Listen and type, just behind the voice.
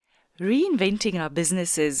Reinventing our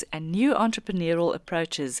businesses and new entrepreneurial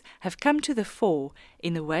approaches have come to the fore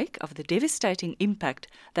in the wake of the devastating impact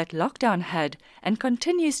that lockdown had and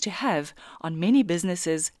continues to have on many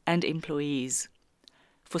businesses and employees.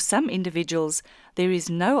 For some individuals, there is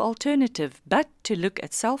no alternative but to look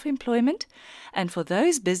at self-employment, and for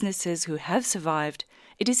those businesses who have survived,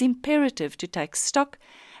 it is imperative to take stock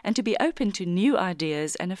and to be open to new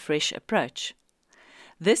ideas and a fresh approach.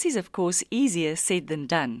 This is, of course, easier said than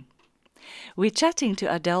done. We're chatting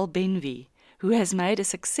to Adele Benvie, who has made a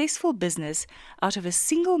successful business out of a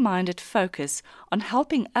single-minded focus on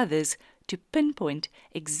helping others to pinpoint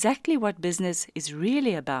exactly what business is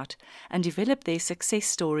really about and develop their success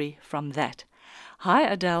story from that. Hi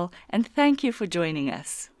Adele, and thank you for joining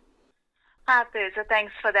us. Hi Thursday,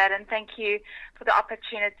 thanks for that, and thank you for the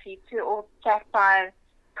opportunity to all Sapphire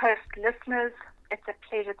Coast listeners. It's a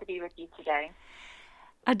pleasure to be with you today.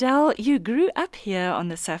 Adele, you grew up here on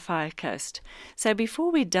the Sapphire Coast. So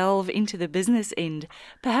before we delve into the business end,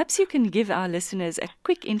 perhaps you can give our listeners a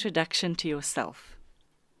quick introduction to yourself.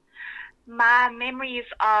 My memories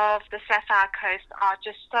of the Sapphire Coast are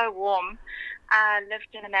just so warm. I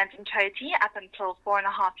lived in Amanzimtoti up until 4.5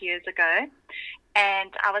 years ago,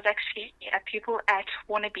 and I was actually a pupil at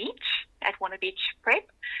Warner Beach Prep,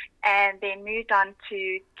 and then moved on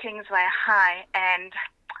to Kingsway High, and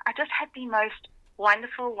I just had the most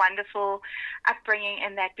wonderful upbringing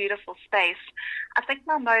in that beautiful space. I think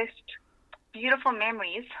my most beautiful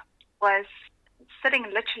memories was sitting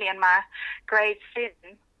literally in my grade 7,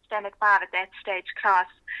 standard 5 at that stage class,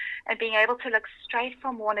 and being able to look straight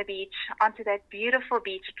from Warner Beach onto that beautiful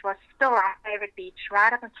beach. It was still our favorite beach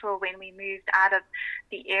right up until when we moved out of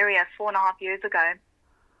the area 4.5 years ago,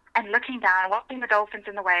 and looking down, watching the dolphins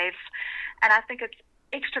in the waves. And I think it's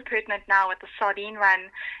extra pertinent now with the sardine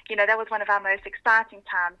run. You know, that was one of our most exciting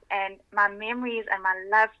times, and my memories and my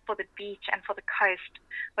love for the beach and for the coast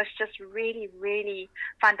was just really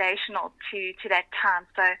foundational to that time.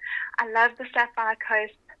 So I love the Sapphire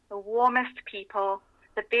Coast, the warmest people,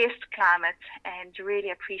 the best climate, and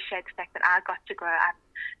really appreciate the fact that I got to grow up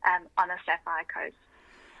on the Sapphire Coast.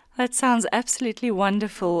 That sounds absolutely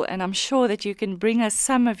wonderful, and I'm sure that you can bring us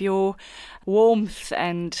some of your warmth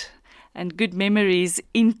and good memories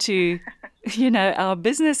into, our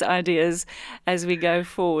business ideas as we go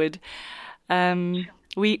forward.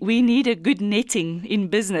 We need a good netting in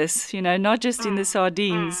business, not just in the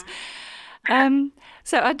sardines.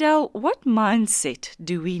 So Adele, what mindset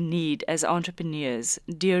do we need as entrepreneurs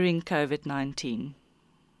during COVID-19?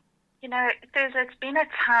 It's been a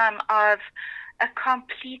time of a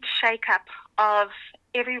complete shake-up of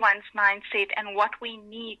everyone's mindset and what we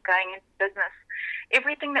need going into business.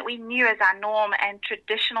 Everything that we knew as our norm and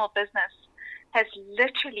traditional business has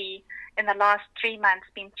literally, in the last 3 months,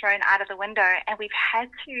 been thrown out of the window, and we've had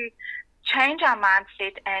to change our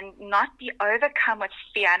mindset and not be overcome with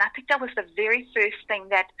fear. And I think that was the very first thing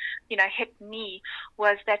that, hit me,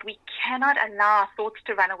 was that we cannot allow our thoughts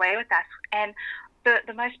to run away with us. And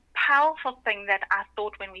the most powerful thing that I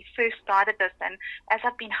thought when we first started this, and as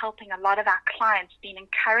I've been helping a lot of our clients, been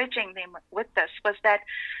encouraging them with this, was that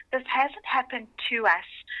this hasn't happened to us.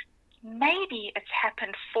 Maybe it's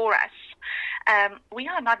happened for us. We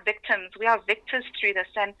are not victims. We are victors through this.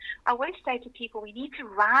 And I always say to people, we need to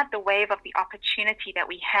ride the wave of the opportunity that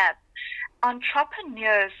we have.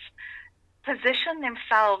 Entrepreneurs position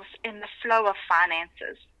themselves in the flow of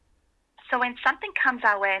finances. So when something comes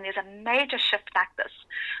our way and there's a major shift like this,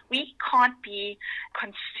 we can't be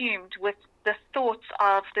consumed with the thoughts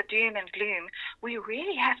of the doom and gloom. We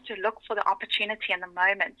really have to look for the opportunity in the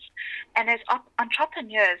moment. And as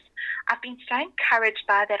entrepreneurs, I've been so encouraged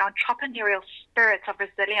by that entrepreneurial spirit of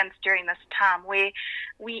resilience during this time, where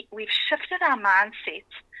we've shifted our mindset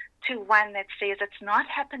to one that says it's not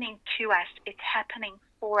happening to us, it's happening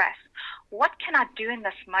for us. What can I do in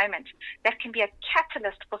this moment that can be a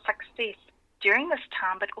catalyst for success during this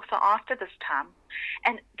time, but also after this time?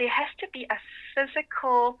 And there has to be a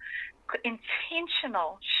physical,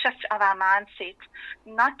 intentional shift of our mindset,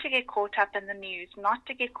 not to get caught up in the news, not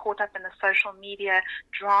to get caught up in the social media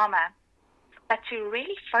drama, but to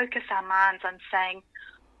really focus our minds on saying,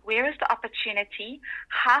 where is the opportunity?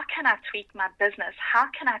 How can I tweak my business? How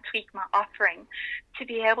can I tweak my offering to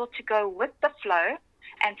be able to go with the flow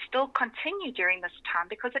and still continue during this time?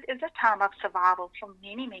 Because it is a time of survival for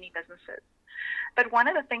many businesses. But one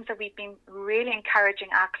of the things that we've been really encouraging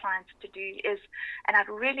our clients to do is, and I'd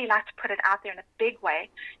really like to put it out there in a big way,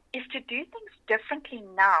 is to do things differently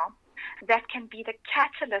now that can be the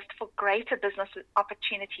catalyst for greater business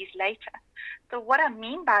opportunities later. So what I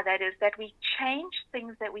mean by that is that we change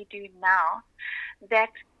things that we do now that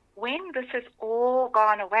when this has all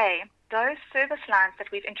gone away, those service lines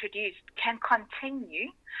that we've introduced can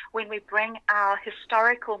continue when we bring our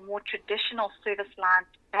historical, more traditional service lines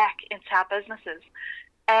back into our businesses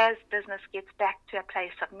as business gets back to a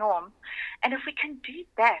place of norm. And if we can do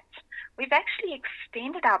that, we've actually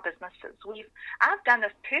extended our businesses. I've done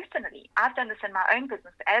this personally. I've done this in my own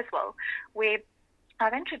business as well, where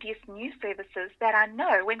I've introduced new services that I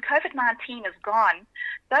know when COVID-19 is gone,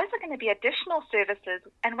 those are going to be additional services.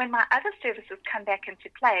 And when my other services come back into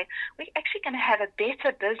play, we're actually going to have a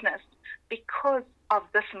better business because of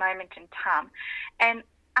this moment in time. And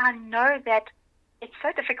I know that it's so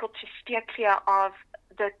difficult to steer clear of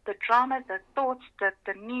the drama, the thoughts,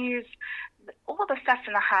 the news, all the stuff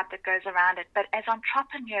in the heart that goes around it. But as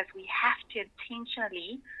entrepreneurs, we have to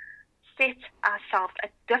intentionally set ourselves a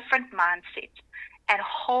different mindset and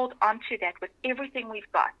hold on to that with everything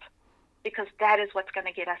we've got, because that is what's going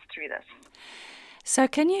to get us through this. So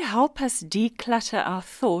can you help us declutter our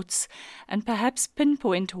thoughts and perhaps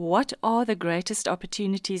pinpoint what are the greatest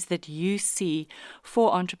opportunities that you see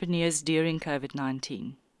for entrepreneurs during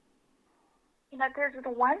COVID-19? There's the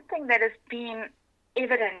one thing that has been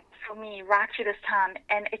evident for me right through this time,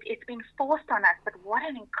 and it's been forced on us, but what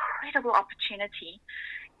an incredible opportunity,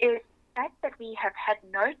 is the fact that we have had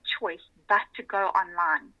no choice but to go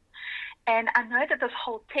online. And I know that this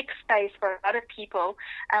whole tech space for a lot of people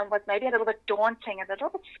was maybe a little bit daunting and a little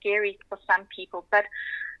bit scary for some people, but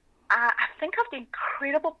I think of the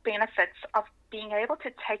incredible benefits of being able to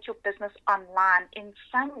take your business online in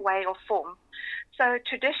some way or form. So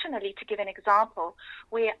traditionally, to give an example,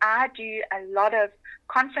 where I do a lot of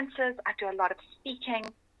conferences, I do a lot of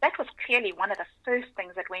speaking, that was clearly one of the first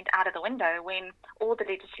things that went out of the window when all the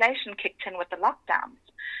legislation kicked in with the lockdowns.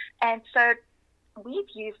 And so we've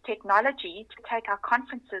used technology to take our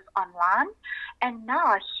conferences online. And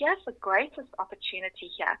now, here's the greatest opportunity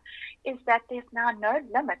here, is that there's now no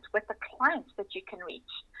limit with the clients that you can reach.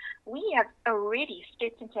 We have already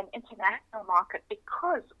stepped into an international market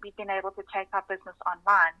because we've been able to take our business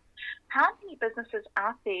online. How many businesses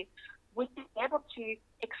out there would be able to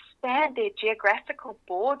expand their geographical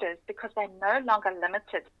borders because they're no longer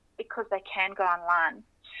limited because they can go online?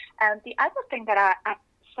 And the other thing that I'm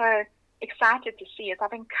so excited to see is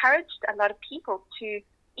I've encouraged a lot of people to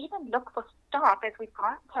even look for staff as we've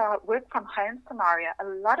gone to our work from home scenario. A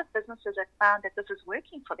lot of businesses have found that this is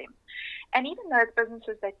working for them. And even those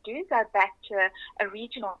businesses that do go back to a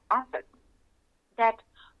regional office, that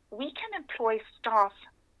we can employ staff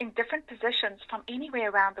in different positions from anywhere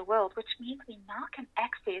around the world, which means we now can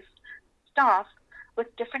access staff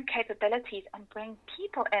with different capabilities and bring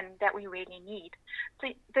people in that we really need. So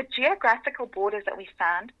the geographical borders that we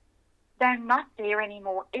found, they're not there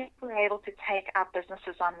anymore if we're able to take our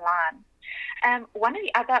businesses online. One of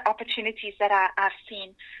the other opportunities that I've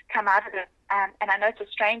seen come out of it, and I know it's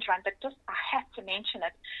a strange one, but just I have to mention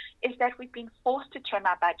it, is that we've been forced to trim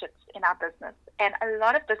our budgets in our business. And a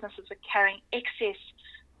lot of businesses were carrying excess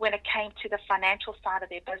when it came to the financial side of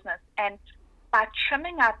their business. And by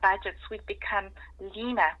trimming our budgets, we've become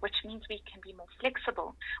leaner, which means we can be more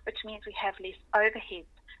flexible, which means we have less overhead.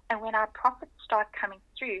 And when our profits start coming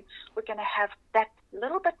through, we're going to have that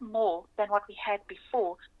little bit more than what we had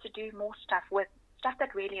before to do more stuff with, stuff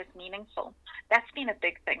that really is meaningful. That's been a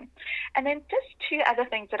big thing. And then just two other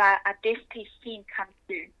things that I've definitely seen come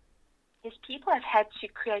through is people have had to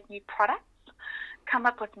create new products, come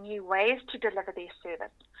up with new ways to deliver their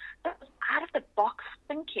service. This out-of-the-box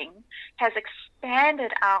thinking has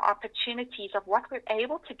expanded our opportunities of what we're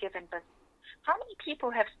able to give in business. How many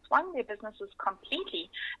people have swung their businesses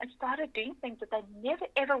completely and started doing things that they never,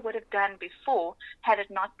 ever would have done before had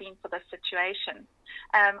it not been for this situation?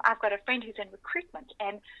 I've got a friend who's in recruitment,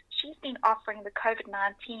 and she's been offering the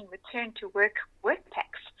COVID-19 return to work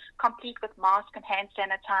packs, complete with masks and hand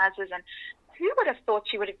sanitizers. And who would have thought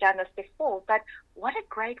she would have done this before? But what a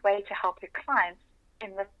great way to help her clients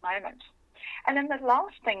in this moment. And then the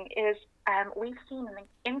last thing is we've seen an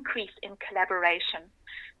increase in collaboration.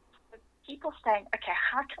 People saying, okay,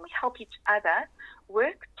 how can we help each other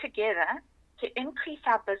work together to increase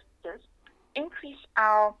our businesses, increase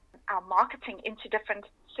our marketing into different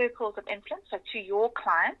circles of influence, so to your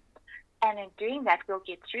clients, and in doing that, we'll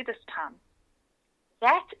get through this time.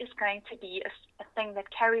 That is going to be a thing that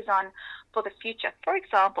carries on for the future. For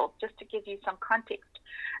example, just to give you some context,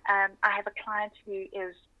 I have a client who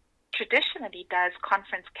traditionally does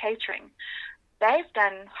conference catering. They've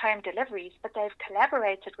done home deliveries, but they've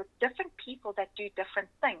collaborated with different people that do different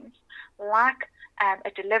things, like a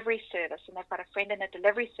delivery service, and they've got a friend in a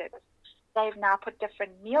delivery service. They've now put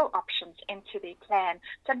different meal options into their plan.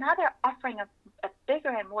 So now they're offering a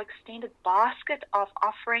bigger and more extended basket of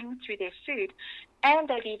offering through their food. And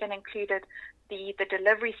they've even included the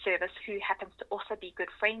delivery service, who happens to also be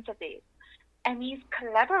good friends of theirs. And these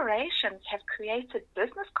collaborations have created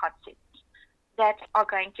business concepts that are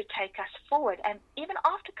going to take us forward. And even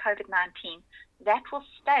after COVID-19, that will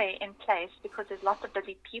stay in place because there's lots of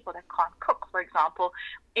busy people that can't cook, for example,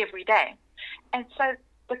 every day. And so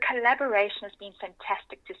the collaboration has been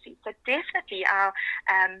fantastic to see. So definitely our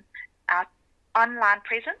online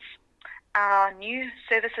presence, our new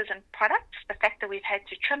services and products, the fact that we've had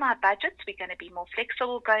to trim our budgets, we're going to be more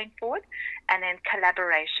flexible going forward, and then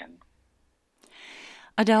collaboration.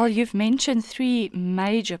 Adele, you've mentioned 3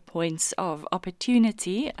 major points of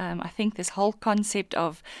opportunity. I think this whole concept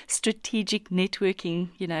of strategic networking,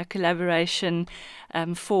 collaboration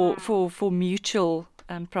for mutual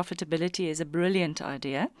profitability is a brilliant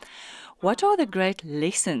idea. What are the great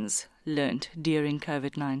lessons learned during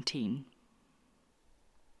COVID-19?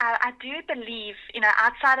 I do believe,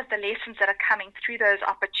 outside of the lessons that are coming through those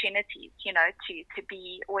opportunities, to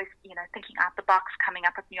be always, thinking out the box, coming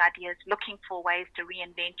up with new ideas, looking for ways to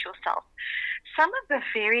reinvent yourself. Some of the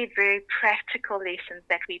very, very practical lessons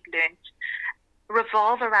that we've learned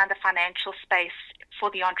revolve around the financial space for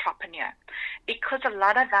the entrepreneur, because a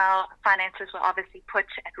lot of our finances were obviously put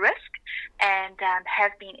at risk and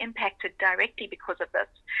have been impacted directly because of this.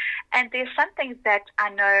 And there's some things that I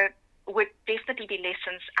know would definitely be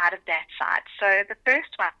lessons out of that side. So the first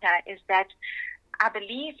one is that I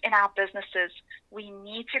believe in our businesses, we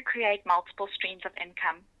need to create multiple streams of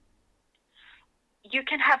income. You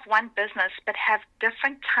can have one business but have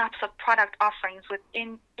different types of product offerings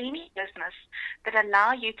within any business that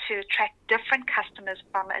allow you to attract different customers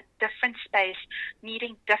from a different space,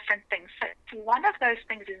 needing different things. So if one of those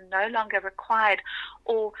things is no longer required,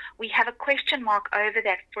 or we have a question mark over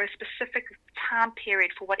that for a specific time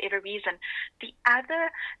period for whatever reason, the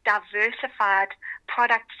other diversified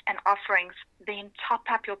products and offerings then top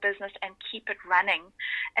up your business and keep it running.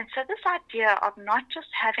 And so this idea of not just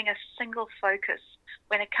having a single focus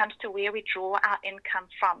when it comes to where we draw our income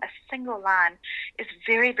from, a single line, is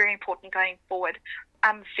very, very important going forward.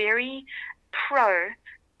 I'm very pro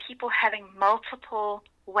people having multiple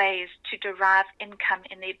ways to derive income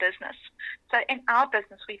in their business. So in our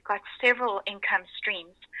business, we've got several income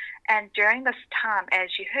streams. And during this time,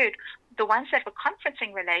 as you heard, the ones that were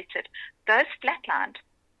conferencing related, those flatlined.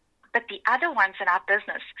 But the other ones in our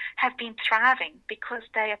business have been thriving because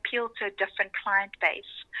they appeal to a different client base.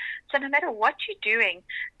 So no matter what you're doing,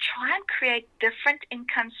 try and create different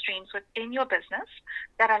income streams within your business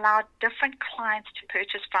that allow different clients to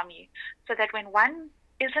purchase from you, so that when one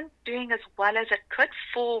isn't doing as well as it could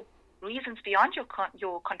for reasons beyond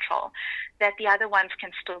your control, that the other ones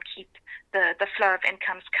can still keep the flow of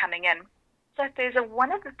incomes coming in. So there's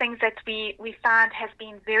one of the things that we found has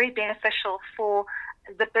been very beneficial for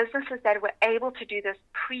the businesses that were able to do this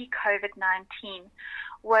pre-COVID-19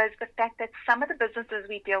 was the fact that some of the businesses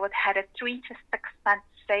we deal with had a 3 to 6 month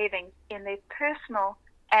savings in their personal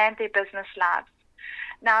and their business lives.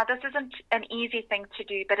 Now, this isn't an easy thing to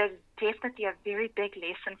do, but it's definitely a very big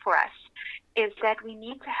lesson for us, is that we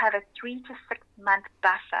need to have a 3 to 6 month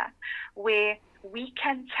buffer where we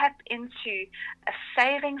can tap into a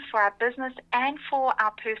savings for our business and for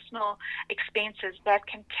our personal expenses that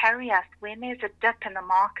can carry us when there's a dip in the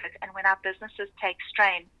market and when our businesses take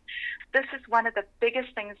strain. This is one of the biggest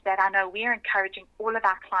things that I know we're encouraging all of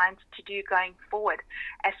our clients to do going forward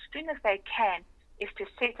as soon as they can, is to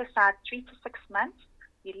set aside 3 to 6 months.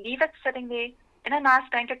 You leave it sitting there in a nice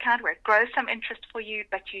bank account where it grows some interest for you,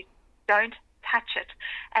 but you don't touch it.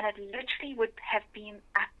 And it literally would have been,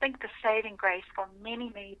 I think, the saving grace for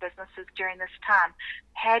many, many businesses during this time,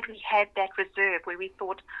 had we had that reserve where we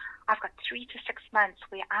thought, I've got 3 to 6 months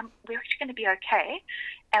where we're actually going to be okay,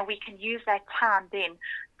 and we can use that time then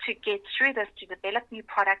to get through this, to develop new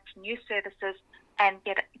products, new services, and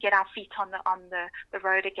get our feet on the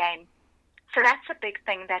road again. So that's a big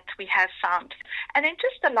thing that we have found. And then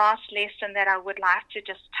just the last lesson that I would like to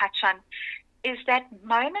just touch on is that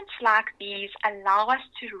moments like these allow us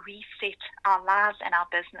to reset our lives and our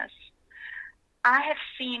business. I have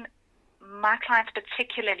seen my clients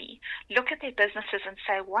particularly look at their businesses and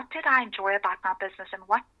say, what did I enjoy about my business and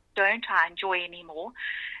what don't I enjoy anymore?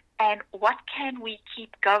 And what can we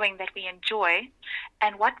keep going that we enjoy?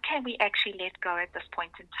 And what can we actually let go at this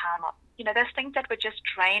point in time? Those things that were just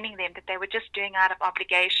draining them, that they were just doing out of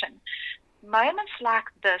obligation. Moments like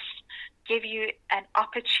this give you an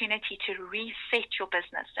opportunity to reset your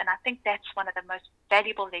business. And I think that's one of the most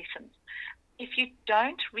valuable lessons. If you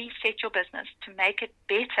don't reset your business to make it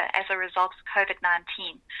better as a result of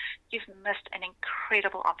COVID-19, you've missed an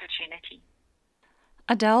incredible opportunity.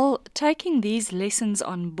 Adele, taking these lessons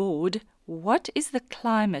on board, what is the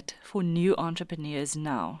climate for new entrepreneurs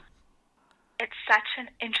now? It's such an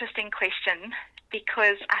interesting question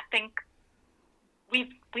because I think we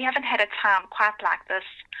haven't had a time quite like this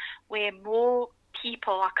where more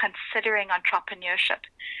people are considering entrepreneurship.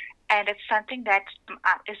 And it's something that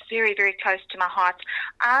is very, very close to my heart.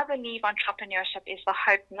 I believe entrepreneurship is the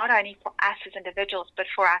hope not only for us as individuals, but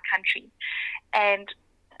for our country. And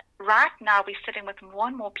right now we're sitting with more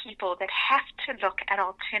and more people that have to look at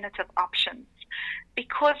alternative options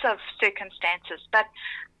because of circumstances. But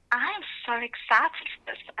I am so excited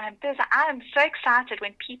for this. I am so excited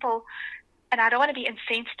when people, and I don't want to be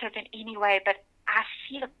insensitive in any way, but I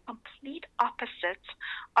see the complete opposite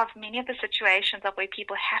of many of the situations of where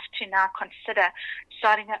people have to now consider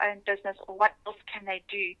starting their own business or what else can they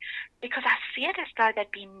do, because I see it as though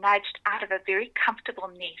they've been nudged out of a very comfortable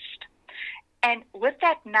nest. And with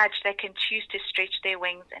that nudge, they can choose to stretch their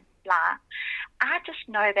wings and fly. I just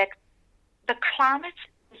know that the climate,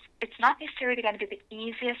 it's not necessarily going to be the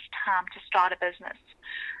easiest time to start a business.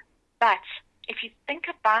 But if you think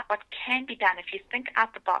about what can be done, if you think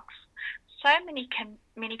out the box, so many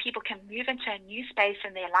people can move into a new space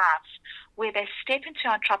in their lives where they step into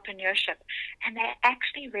entrepreneurship and they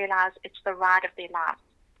actually realize it's the ride of their life.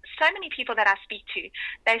 So many people that I speak to,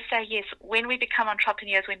 they say, yes, when we become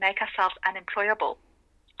entrepreneurs, we make ourselves unemployable.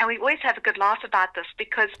 And we always have a good laugh about this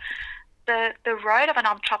because the road of an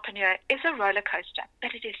entrepreneur is a roller coaster,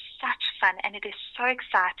 but it is such fun and it is so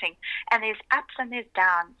exciting. And there's ups and there's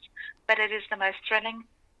downs, but it is the most thrilling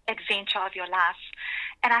adventure of your life.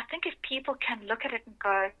 And I think if people can look at it and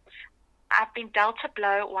go, I've been dealt a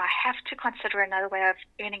blow, or I have to consider another way of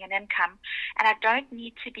earning an income, and I don't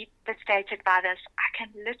need to be devastated by this. I can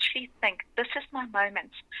literally think, this is my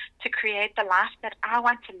moment to create the life that I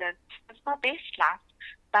want to live. It's my best life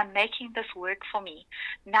by making this work for me.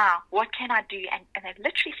 Now, what can I do? And they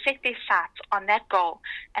literally set their sights on that goal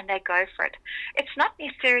and they go for it. It's not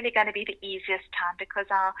necessarily going to be the easiest time because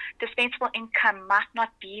our dispensable income might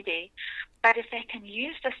not be there. But if they can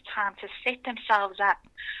use this time to set themselves up,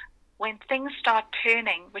 when things start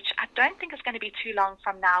turning, which I don't think is going to be too long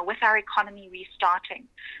from now with our economy restarting,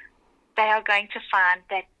 they are going to find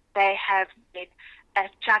that they have made a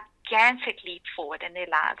gigantic leap forward in their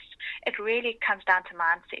lives. It really comes down to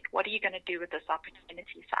mindset. What are you going to do with this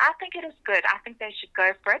opportunity? So I think it is good. I think they should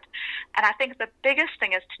go for it. And I think the biggest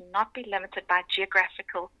thing is to not be limited by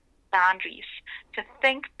geographical boundaries, to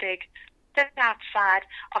think big, think outside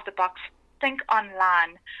of the box, think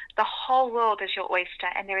online. The whole world is your oyster,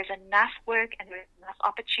 and there is enough work and there is enough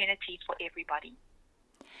opportunity for everybody.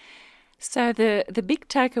 So the big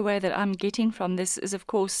takeaway that I'm getting from this is, of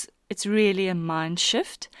course, it's really a mind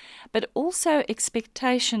shift, but also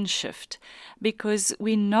expectation shift, because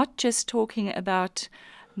we're not just talking about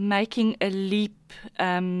making a leap,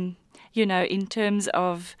 in terms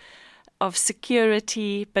of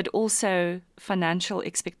security, but also financial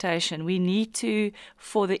expectation. We need to,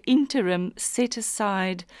 for the interim, set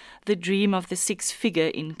aside the dream of the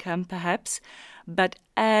six-figure income, perhaps, but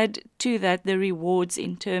add to that the rewards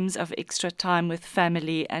in terms of extra time with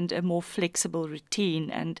family and a more flexible routine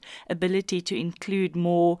and ability to include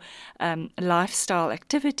more lifestyle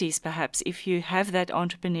activities, perhaps, if you have that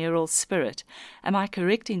entrepreneurial spirit. Am I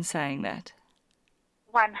correct in saying that?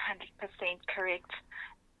 100% correct.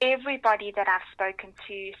 Everybody that I've spoken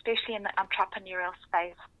to, especially in the entrepreneurial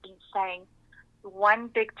space, has been saying one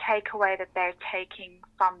big takeaway that they're taking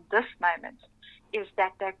from this moment is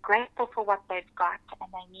that they're grateful for what they've got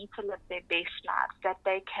and they need to live their best lives, that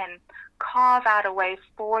they can carve out a way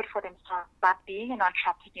forward for themselves by being an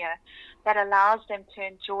entrepreneur that allows them to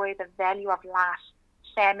enjoy the value of life,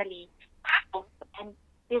 family, health. And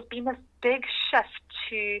there's been this big shift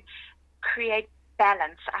to create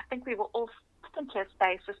balance. I think we were all into a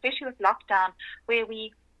space, especially with lockdown, where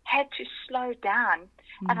we had to slow down.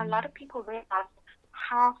 And a lot of people realized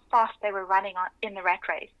how fast they were running in the rat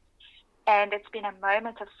race. And it's been a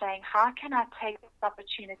moment of saying, how can I take this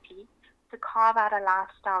opportunity to carve out a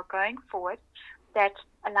lifestyle going forward that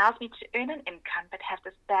allows me to earn an income but have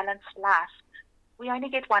this balanced life? We only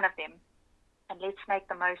get one of them, and let's make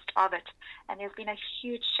the most of it. And there's been a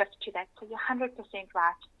huge shift to that. So you're 100%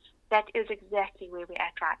 right. That is exactly where we're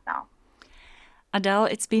at right now. Adele,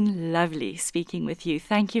 it's been lovely speaking with you.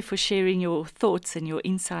 Thank you for sharing your thoughts and your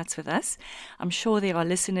insights with us. I'm sure there are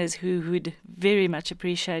listeners who would very much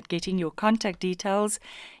appreciate getting your contact details.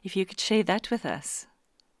 If you could share that with us.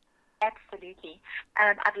 Absolutely.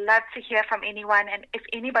 I'd love to hear from anyone. And if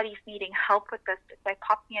anybody's needing help with this, if they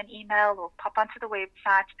pop me an email or pop onto the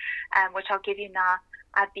website, which I'll give you now,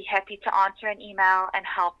 I'd be happy to answer an email and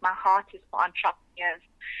help. My heart is for entrepreneurs.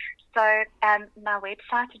 So my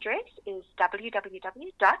website address is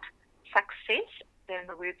www.success, then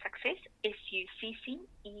the word success,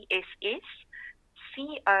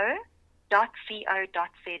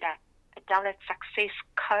 successco.co.za. Adele at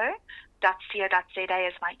successco.co.za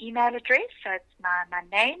is my email address. So it's my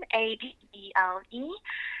name, ADELE,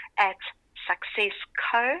 at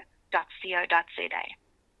successco.co.za.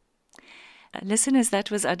 Listeners,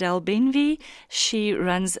 that was Adele Benvie. She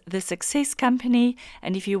runs the Success Company,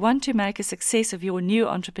 and if you want to make a success of your new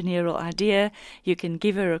entrepreneurial idea, you can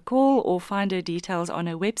give her a call or find her details on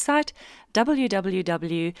her website,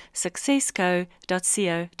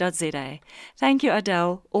 www.successco.co.za. Thank you,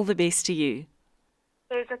 Adele. All the best to you.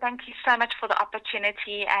 Teresa, thank you so much for the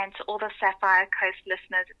opportunity, and to all the Sapphire Coast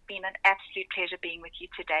listeners, it's been an absolute pleasure being with you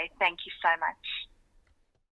today. Thank you so much.